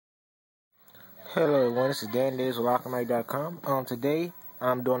Hello everyone, this is Dan Davis with LockandMike.com. Today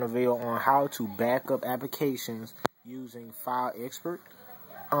I'm doing a video on how to back up applications using File Expert.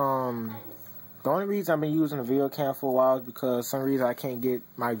 The only reason I've been using the video cam for a while is because some reason I can't get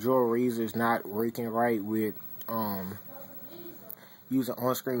my drawer razors not working right with using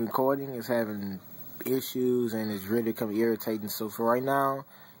on-screen recording. It's having issues and it's really becoming irritating. So for right now,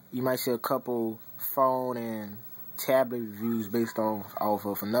 you might see a couple phone and tablet reviews based off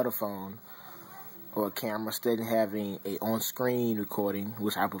of another phone or a camera instead of having a on-screen recording,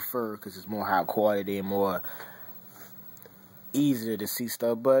 which I prefer because it's more high quality and more easier to see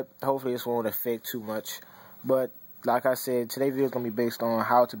stuff. But hopefully this won't affect too much. But like I said, today's video is going to be based on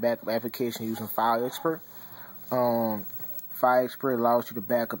how to back up applications using File Expert. File Expert allows you to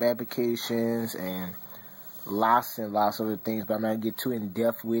back up applications and lots of other things, but I'm not going to get too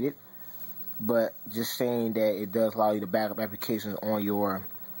in-depth with it. But just saying that it does allow you to back up applications on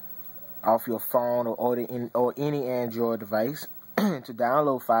off your phone or any Android device. To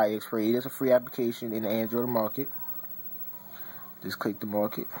download File Expert, it is a free application in the Android market. Just click the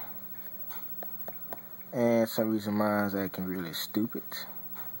market. And for some reason mine's acting really stupid.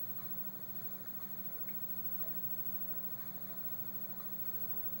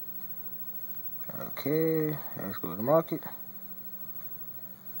 Okay, let's go to the market.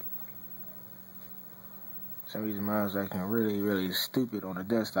 For some reason mine's acting really stupid on the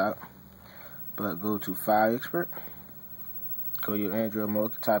desktop. But go to File Expert. Go to your Android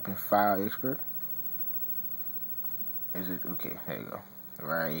market, type in File Expert. Is it okay? There you go.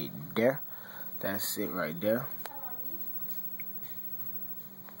 Right there. That's it right there.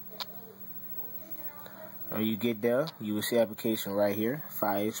 When you get there, you will see application right here,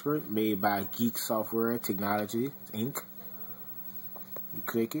 File Expert, made by Geek Software Technology Inc. You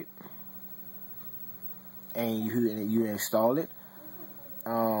click it, and you install it. I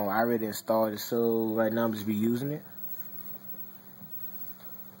already installed it, so right now I'm just be using it.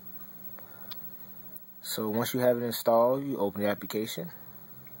 So once you have it installed, you open the application,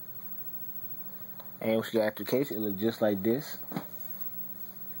 and once you get the application, it looks just like this.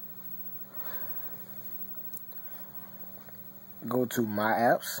 Go to My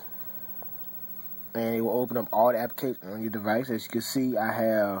Apps, and it will open up all the applications on your device. As you can see, I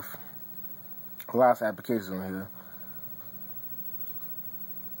have lots of applications on here.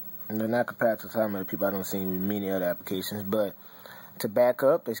 And they're not compared to some other people. I don't see many other applications. But to back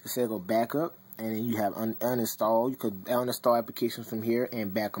up, as you can see, go back up, and then you have uninstall. You could uninstall applications from here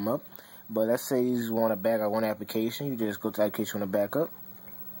and back them up. But let's say you just want to back up one application. You just go to the application you want to back up.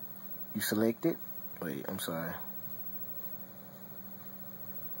 You select it. Wait, I'm sorry.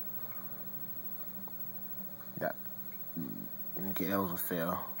 Yeah. Okay, that was a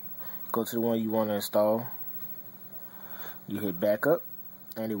fail. Go to the one you want to install. You hit back up,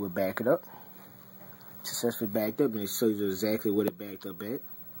 and it will back it up. Successfully backed up, and it shows you exactly what it backed up at.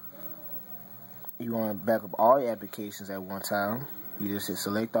 You want to back up all your applications at one time. You just hit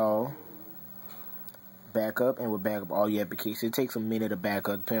select all, back up, and we'll back up all your applications. It takes a minute to back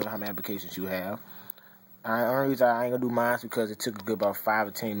up, depending on how many applications you have. The only reason I ain't gonna do mine is because it took a good about 5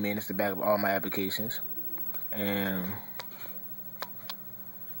 or 10 minutes to back up all my applications. And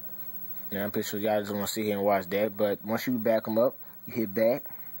yeah, I'm pretty sure y'all just want to sit here and watch that. But once you back them up, you hit back.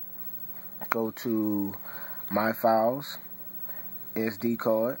 Go to My Files, SD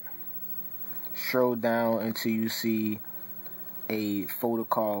card. Scroll down until you see a folder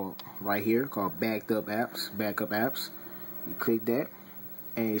called right here called Backup Apps. You click that,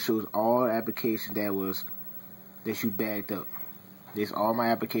 and it shows all applications that you backed up. There's all my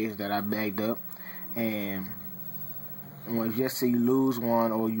applications that I backed up, and when just say you lose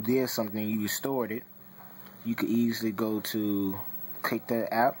one or you did something, you restored it, you could easily go to click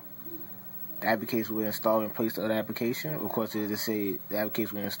that app. The application will install and place the other application. Of course, it just say the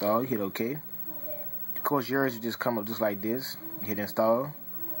application will install. You hit OK. Of course, yours will just come up just like this. You hit install.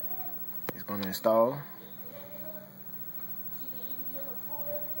 It's going to install.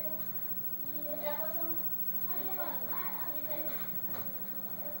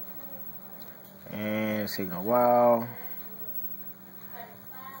 And it's taking a while.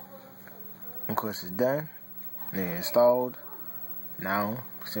 Of course, it's done. Then installed. Now,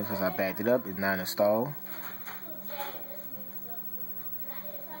 since I backed it up, it's not installed.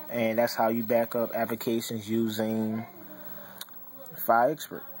 And that's how you back up applications using File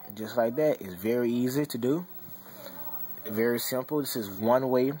Expert. Just like that. It's very easy to do. Very simple. This is one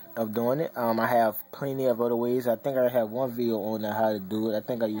way of doing it. I have plenty of other ways. I think I have one video on how to do it. I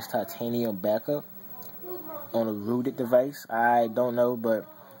think I use Titanium Backup on a rooted device. I don't know, but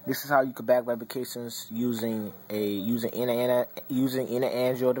this is how you can back up applications using any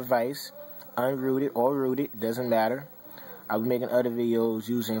Android device unrooted or rooted, doesn't matter. I'll be making other videos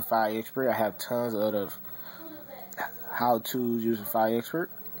using Fire Expert. I have tons of other how-tos using Fire Expert.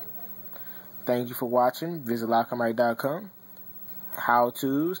 Thank you for watching. Visit LockOnMic.com.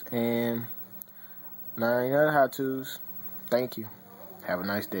 How-tos and learn other how-tos. Thank you. Have a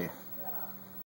nice day.